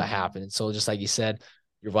exactly what happened. And so just like you said,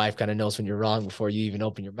 your wife kind of knows when you're wrong before you even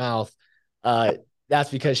open your mouth. That's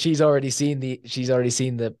because she's already seen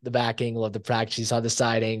the back angle of the practice. She saw the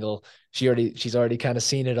side angle. She's already kind of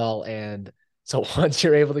seen it all. And so once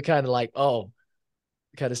you're able to kind of like,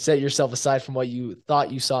 kind of set yourself aside from what you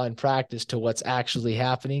thought you saw in practice to what's actually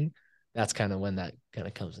happening, that's kind of when that kind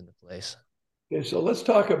of comes into place. Okay, so let's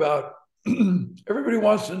talk about everybody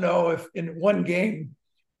wants to know if in one game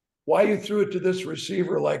why you threw it to this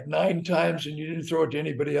receiver like 9 times and you didn't throw it to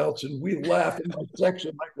anybody else. And we laugh in my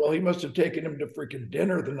section like, well, he must have taken him to freaking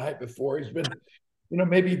dinner the night before. He's been,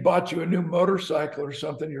 maybe he bought you a new motorcycle or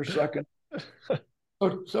something. You're sucking.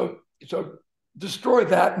 So destroy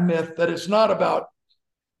that myth that it's not about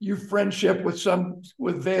you friendship with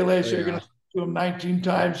Vele. So you're going to do him 19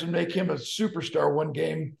 times and make him a superstar one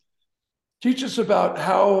game. Teach us about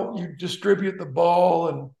how you distribute the ball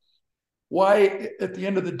and why, at the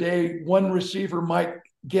end of the day, one receiver might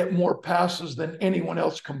get more passes than anyone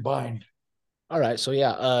else combined. All right.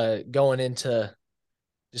 So, going into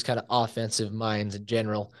just kind of offensive minds in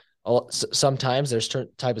general, sometimes there's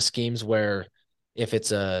type of schemes where if it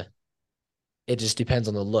just depends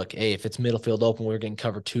on the look. Hey, if it's middle field open, we're getting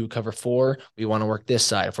cover 2, cover 4, we want to work this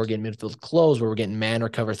side. If we're getting midfield closed, where we're getting man or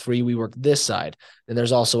cover 3, we work this side. Then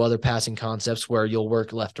there's also other passing concepts where you'll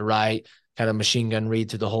work left to right, kind of machine gun read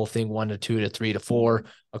through the whole thing, 1 to 2 to 3 to 4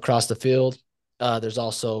 across the field. There's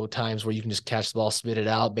also times where you can just catch the ball, spit it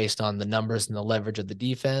out based on the numbers and the leverage of the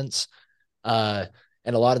defense. And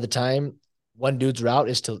a lot of the time, one dude's route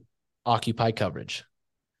is to occupy coverage.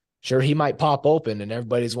 Sure, he might pop open and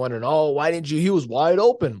everybody's wondering, oh, why didn't you? He was wide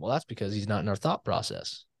open. Well, that's because he's not in our thought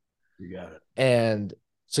process. You got it. And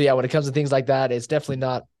so, when it comes to things like that, it's definitely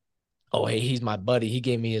not, oh, hey, he's my buddy. He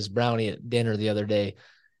gave me his brownie at dinner the other day.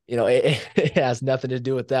 It has nothing to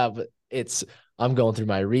do with that, but I'm going through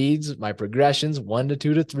my reads, my progressions, 1 to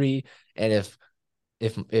 2 to 3. And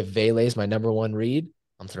if Vele is my number 1 read,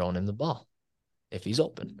 I'm throwing him the ball if he's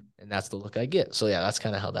open. And that's the look I get. So that's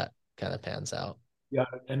kind of how that kind of pans out. Yeah,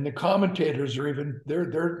 and the commentators are even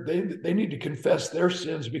they need to confess their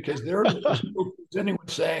sins because they're anyone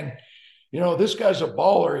saying, this guy's a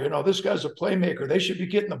baller, this guy's a playmaker. They should be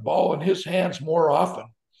getting the ball in his hands more often.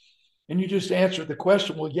 And you just answered the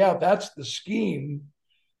question. Well, yeah, that's the scheme,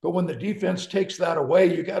 but when the defense takes that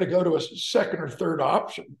away, you got to go to a second or third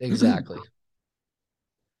option. Exactly.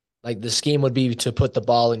 Like the scheme would be to put the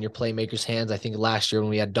ball in your playmaker's hands. I think last year when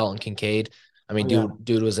we had Dalton Kincaid,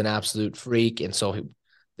 dude was an absolute freak. And so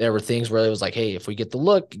there were things where it was like, hey, if we get the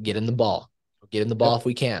look, get in the ball. Get in the ball if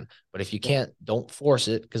we can. But if you can't, don't force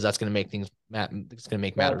it because that's going to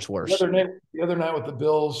make matters worse. The other night with the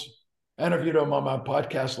Bills, I interviewed him on my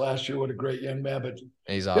podcast last year. What a great young man. But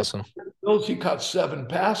he's awesome. Bills, he caught 7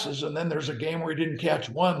 passes, and then there's a game where he didn't catch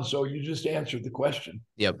 1. So you just answered the question.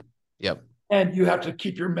 Yep. And you have to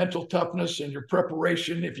keep your mental toughness and your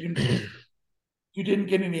preparation. If you didn't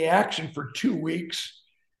get any action for 2 weeks,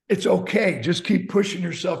 it's okay. Just keep pushing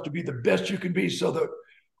yourself to be the best you can be so that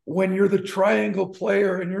when you're the triangle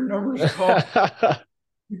player and your numbers call,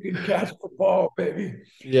 you can catch the ball, baby.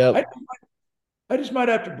 Yeah. I just might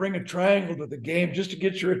have to bring a triangle to the game just to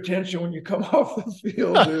get your attention when you come off the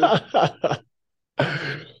field, dude.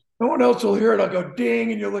 No one else will hear it. I'll go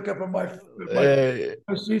ding, and you'll look up at my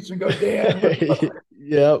seats and go, Dan.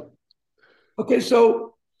 Yep. Okay,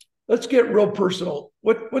 so let's get real personal.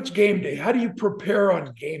 What's game day? How do you prepare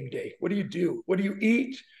on game day? What do you do? What do you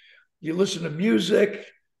eat? You listen to music?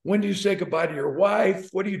 When do you say goodbye to your wife?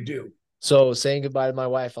 What do you do? So saying goodbye to my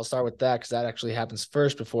wife, I'll start with that because that actually happens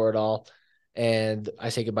first before it all. And I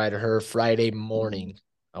say goodbye to her Friday morning,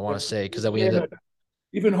 I want to say, because then we end up.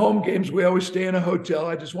 Even home games, we always stay in a hotel.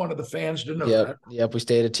 I just wanted the fans to know that. Yep, we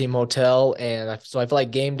stay at a team hotel. And so I feel like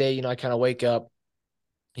game day, I kind of wake up,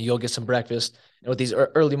 you go get some breakfast. And with these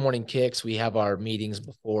early morning kicks, we have our meetings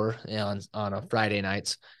before on a Friday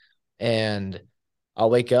nights. And I'll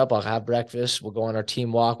wake up, I'll have breakfast, we'll go on our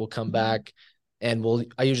team walk, we'll come back, and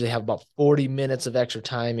I usually have about 40 minutes of extra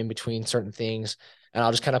time in between certain things. And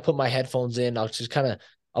I'll just kind of put my headphones in. I'll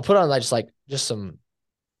put on just some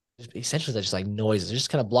essentially they're just like noises. They just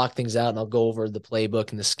kind of block things out, and I'll go over the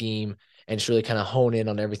playbook and the scheme and just really kind of hone in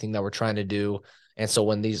on everything that we're trying to do. And so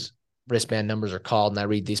when these wristband numbers are called and I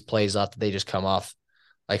read these plays off, they just come off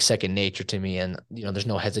like second nature to me. And, there's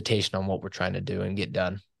no hesitation on what we're trying to do and get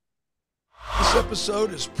done. This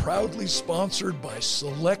episode is proudly sponsored by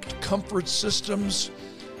Select Comfort Systems,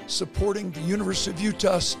 supporting the University of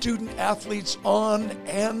Utah student athletes on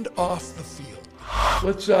and off the field.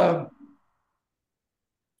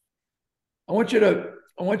 I want you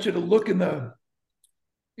to look in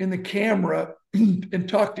the camera and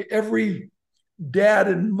talk to every dad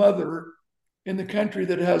and mother in the country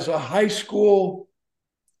that has a high school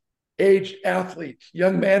aged athlete,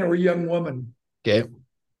 young man or young woman. Okay.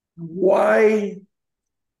 Why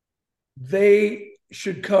they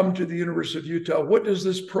should come to the University of Utah. What does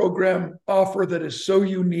this program offer that is so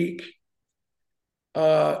unique?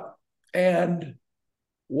 And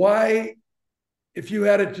why, if you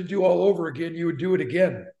had it to do all over again, you would do it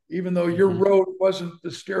again, even though your road wasn't the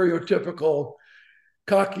stereotypical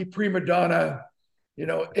cocky prima donna,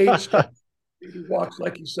 8 steps. He walks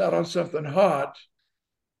like he sat on something hot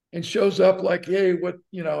and shows up like, hey,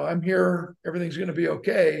 I'm here, everything's going to be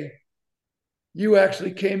okay. You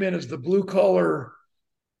actually came in as the blue collar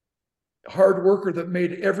hard worker that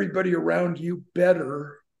made everybody around you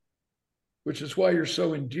better, which is why you're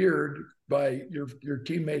so endeared by your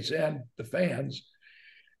teammates and the fans.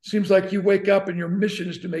 Seems like you wake up and your mission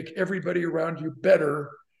is to make everybody around you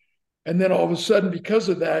better. And then all of a sudden, because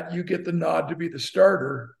of that, you get the nod to be the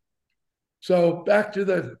starter. So back to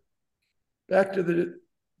the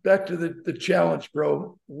challenge,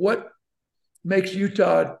 bro. What makes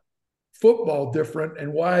Utah football different,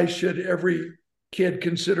 and why should every kid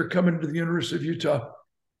consider coming to the University of Utah?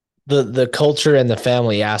 The culture and the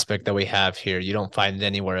family aspect that we have here, you don't find it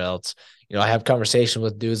anywhere else. I have conversation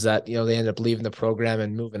with dudes that, they end up leaving the program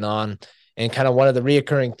and moving on. And kind of one of the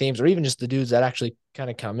reoccurring themes, or even just the dudes that actually kind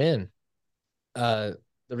of come in, the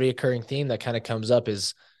reoccurring theme that kind of comes up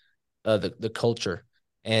is the culture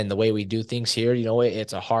and the way we do things here.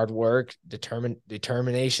 It's a hard work,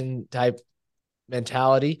 determination type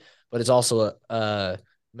mentality, but it's also a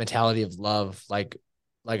mentality of love. Like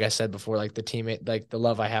I said before, like the teammate, like the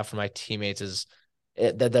love I have for my teammates is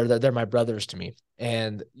that they're my brothers to me.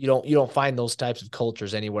 And you don't find those types of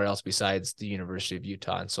cultures anywhere else besides the University of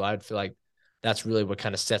Utah. And so I'd feel like that's really what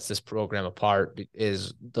kind of sets this program apart,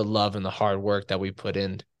 is the love and the hard work that we put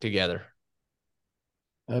in together.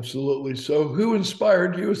 Absolutely. So who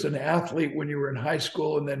inspired you as an athlete when you were in high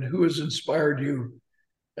school? And then who has inspired you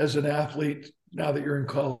as an athlete now that you're in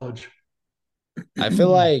college? I feel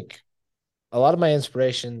like a lot of my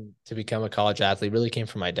inspiration to become a college athlete really came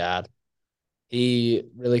from my dad. He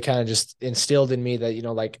really kind of just instilled in me that,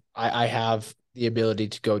 like I have the ability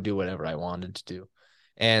to go do whatever I wanted to do.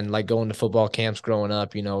 And like going to football camps growing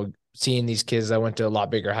up, seeing these kids that went to a lot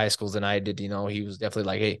bigger high schools than I did, he was definitely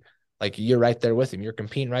like, hey, like you're right there with him. You're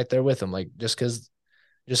competing right there with him. Like just because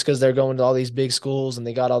they're going to all these big schools and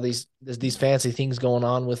they got all these fancy things going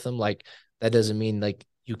on with them, like that doesn't mean like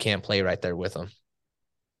you can't play right there with them.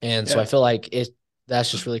 And so I feel like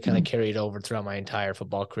that's just really kind of carried over throughout my entire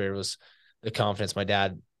football career, was the confidence my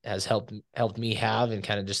dad has helped me have and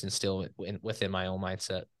kind of just instill within my own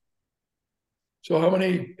mindset. So how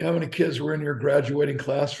many kids were in your graduating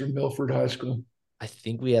class from Milford High School? I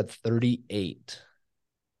think we had 38.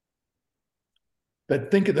 But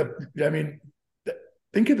think of the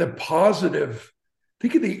positive,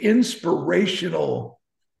 think of the inspirational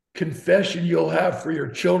confession you'll have for your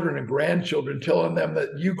children and grandchildren, telling them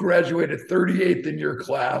that you graduated 38th in your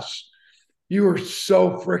class. You were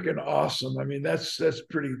so freaking awesome. I mean, that's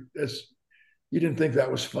you didn't think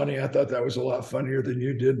that was funny. I thought that was a lot funnier than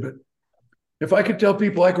you did. But if I could tell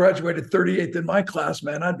people I graduated 38th in my class,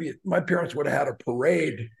 man, my parents would have had a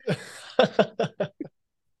parade.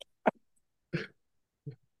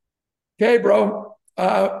 Okay, bro.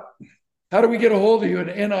 How do we get a hold of you in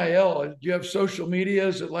NIL? Do you have social media?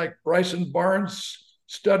 Is it like Bryson Barnes,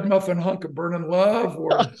 stud muffin hunk of burning love,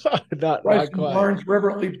 or not Bryson quite. Barnes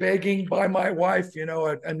reverently begging, buy my wife,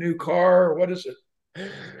 a new car? Or what is it?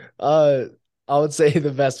 I would say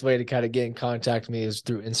the best way to kind of get in contact with me is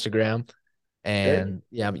through Instagram. And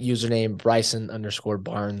username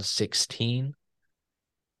Bryson_Barnes 16.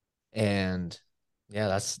 And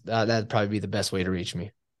that'd probably be the best way to reach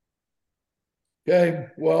me. Okay.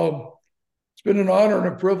 Well, it's been an honor and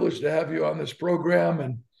a privilege to have you on this program.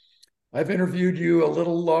 And I've interviewed you a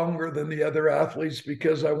little longer than the other athletes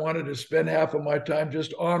because I wanted to spend half of my time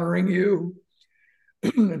just honoring you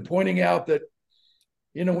and pointing out that,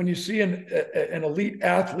 when you see an elite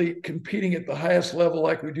athlete competing at the highest level,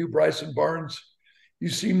 like we do Bryson Barnes, You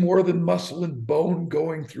see more than muscle and bone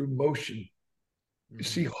going through motion. You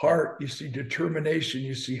see heart, you see determination,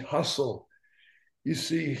 you see hustle, you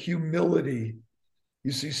see humility,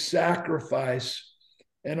 you see sacrifice,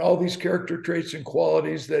 and all these character traits and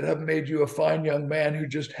qualities that have made you a fine young man who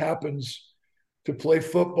just happens to play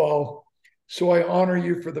football. So I honor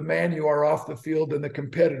you for the man you are off the field and the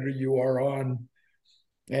competitor you are on.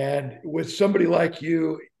 And with somebody like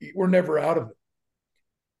you, we're never out of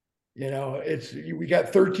it. We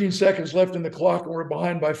got 13 seconds left in the clock and we're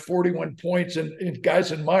behind by 41 points. And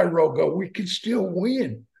guys in my row go, we can still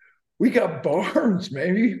win. We got Barnes,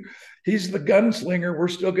 maybe he's the gunslinger. We're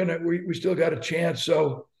still we still got a chance.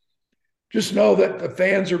 So just know that the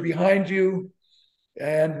fans are behind you,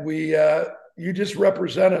 and you just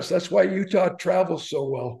represent us. That's why Utah travels so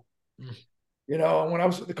well. When I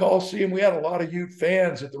was at the Coliseum, we had a lot of Ute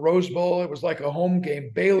fans. At the Rose Bowl, it was like a home game.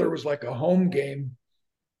 Baylor was like a home game.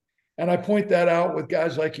 And I point that out with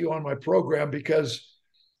guys like you on my program because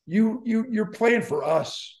you're playing for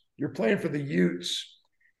us. You're playing for the Utes.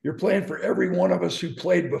 You're playing for every one of us who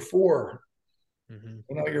played before.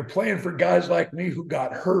 You're playing for guys like me who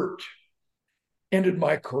got hurt, ended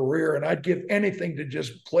my career, and I'd give anything to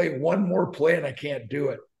just play one more play, and I can't do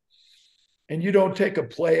it. And you don't take a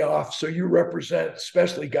play off, so you represent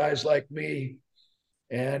especially guys like me.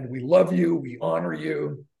 And we love you. We honor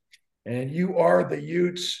you. And you are the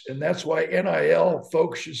Utes. And that's why NIL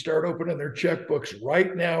folks should start opening their checkbooks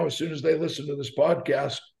right now as soon as they listen to this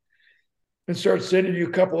podcast and start sending you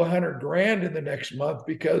a couple of $100,000 in the next month,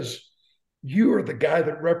 because you are the guy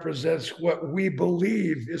that represents what we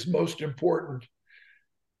believe is most important.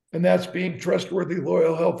 And that's being trustworthy,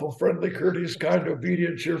 loyal, helpful, friendly, courteous, kind,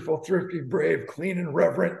 obedient, cheerful, thrifty, brave, clean, and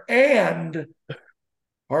reverent, and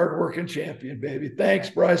hardworking champion, baby. Thanks,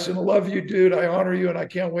 Bryson. I love you, dude. I honor you, and I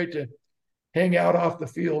can't wait to hang out off the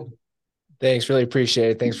field. Thanks. Really appreciate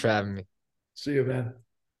it. Thanks for having me. See you, man.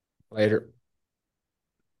 Later.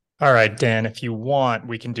 All right, Dan, if you want,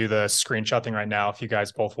 we can do the screenshot thing right now. If you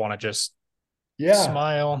guys both want to just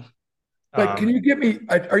smile. But can you give me,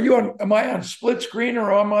 am I on split screen,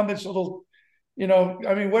 or am I on this little,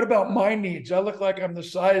 what about my needs? I look like I'm the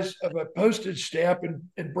size of a postage stamp,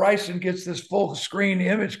 and Bryson gets this full screen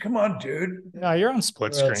image. Come on, dude. No, you're on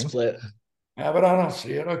split screen. Split. Yeah, but I don't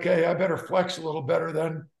see it. Okay, I better flex a little better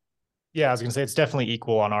then. Yeah, I was gonna say it's definitely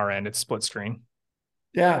equal on our end. It's split screen.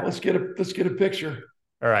 Yeah, let's get a picture.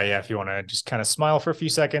 All right, yeah. If you want to just kind of smile for a few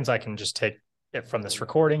seconds, I can just take it from this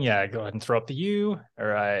recording. Yeah, go ahead and throw up the U. All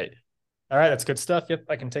right, that's good stuff. Yep,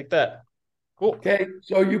 I can take that. Cool. Okay,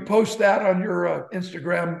 so you post that on your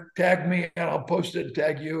Instagram, tag me, and I'll post it and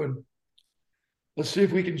tag you, and let's see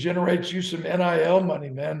if we can generate you some NIL money,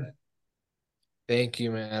 man. Thank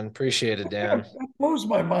you, man. Appreciate it, Dan. That blows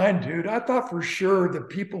my mind, dude. I thought for sure that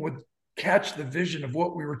people would catch the vision of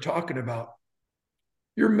what we were talking about.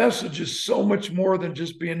 Your message is so much more than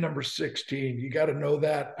just being number 16. You got to know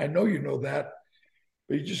that. I know you know that,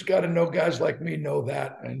 but you just got to know guys like me know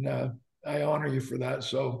that. And I honor you for that.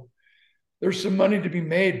 So there's some money to be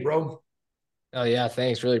made, bro. Oh, yeah.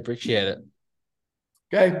 Thanks. Really appreciate it.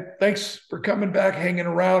 Okay. Thanks for coming back, hanging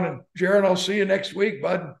around. And Jared, I'll see you next week,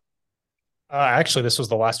 bud. Actually, this was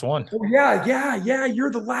the last one. Oh, yeah.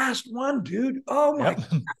 You're the last one, dude. Oh, my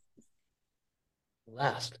God.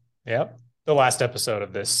 Last. Yep. The last episode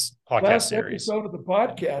of this podcast series. Episode of the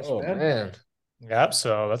podcast, man. Yep.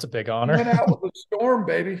 So that's a big honor. Went out with a storm,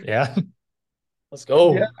 baby. Yeah. Let's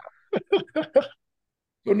go. Yeah.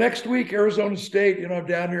 So next week, Arizona State. I'm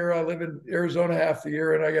down here. I live in Arizona half the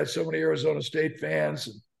year, and I got so many Arizona State fans.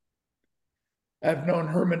 And I've known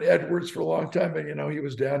Herman Edwards for a long time, but he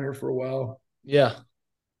was down here for a while. Yeah.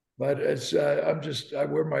 But it's I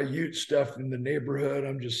wear my Ute stuff in the neighborhood.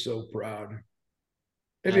 I'm just so proud.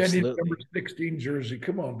 Maybe Absolutely. I need a number 16 jersey.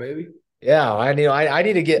 Come on, baby. Yeah, I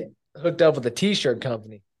need to get hooked up with a t-shirt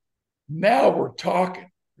company. Now we're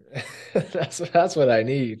talking. That's what I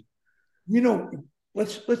need.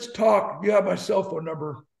 Let's talk. You have my cell phone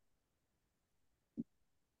number.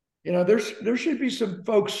 There should be some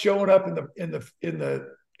folks showing up in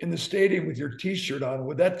the stadium with your t-shirt on.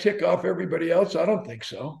 Would that tick off everybody else? I don't think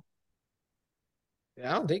so.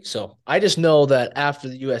 Yeah, I don't think so. I just know that after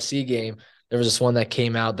the USC game, there was this one that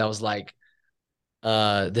came out that was like,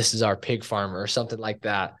 this is our pig farmer or something like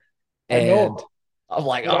that. And I know. I'm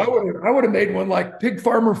like, I would have made one like pig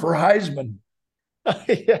farmer for Heisman.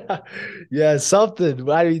 Yeah, something.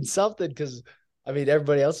 I mean, something, because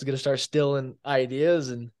everybody else is going to start stealing ideas,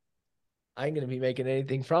 and I ain't going to be making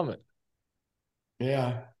anything from it.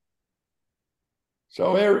 Yeah.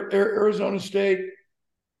 So Arizona State,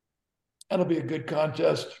 that'll be a good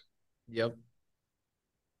contest. Yep.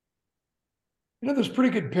 There's pretty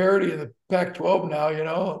good parity in the Pac-12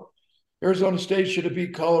 now. Arizona State should have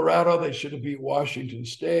beat Colorado. They should have beat Washington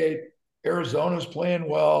State. Arizona's playing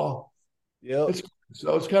well. Yep.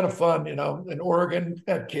 So it's kind of fun, And Oregon,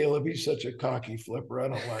 that Caleb, he's such a cocky flipper. I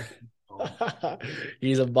don't like him.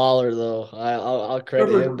 He's a baller, though. I'll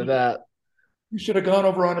credit him to that. You should have gone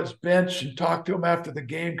over on his bench and talked to him after the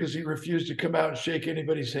game because he refused to come out and shake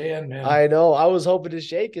anybody's hand, man. I know. I was hoping to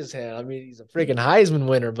shake his hand. I mean, he's a freaking Heisman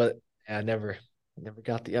winner, but I never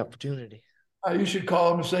got the opportunity. You should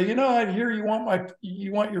call him and say, I hear you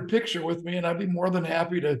want your picture with me, and I'd be more than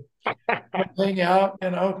happy to hang out,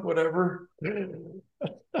 whatever.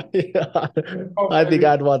 Yeah, I think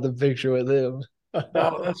I'd want the picture with him.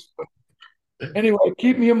 No, that's anyway.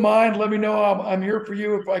 Keep me in mind. Let me know. I'm here for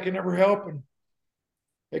you if I can ever help. And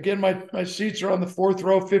again, my seats are on the 4th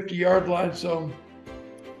row, 50-yard line. So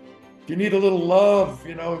if you need a little love,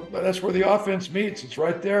 that's where the offense meets. It's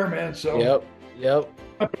right there, man. So yep.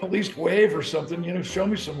 At least wave or something. Show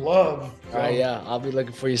me some love. So. All right, yeah. I'll be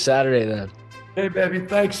looking for you Saturday then. Hey, baby.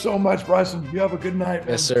 Thanks so much, Bryson. You have a good night, man.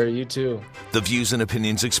 Yes, sir. You too. The views and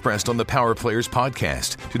opinions expressed on the Power Players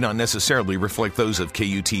podcast do not necessarily reflect those of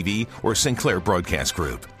KUTV or Sinclair Broadcast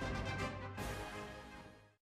Group.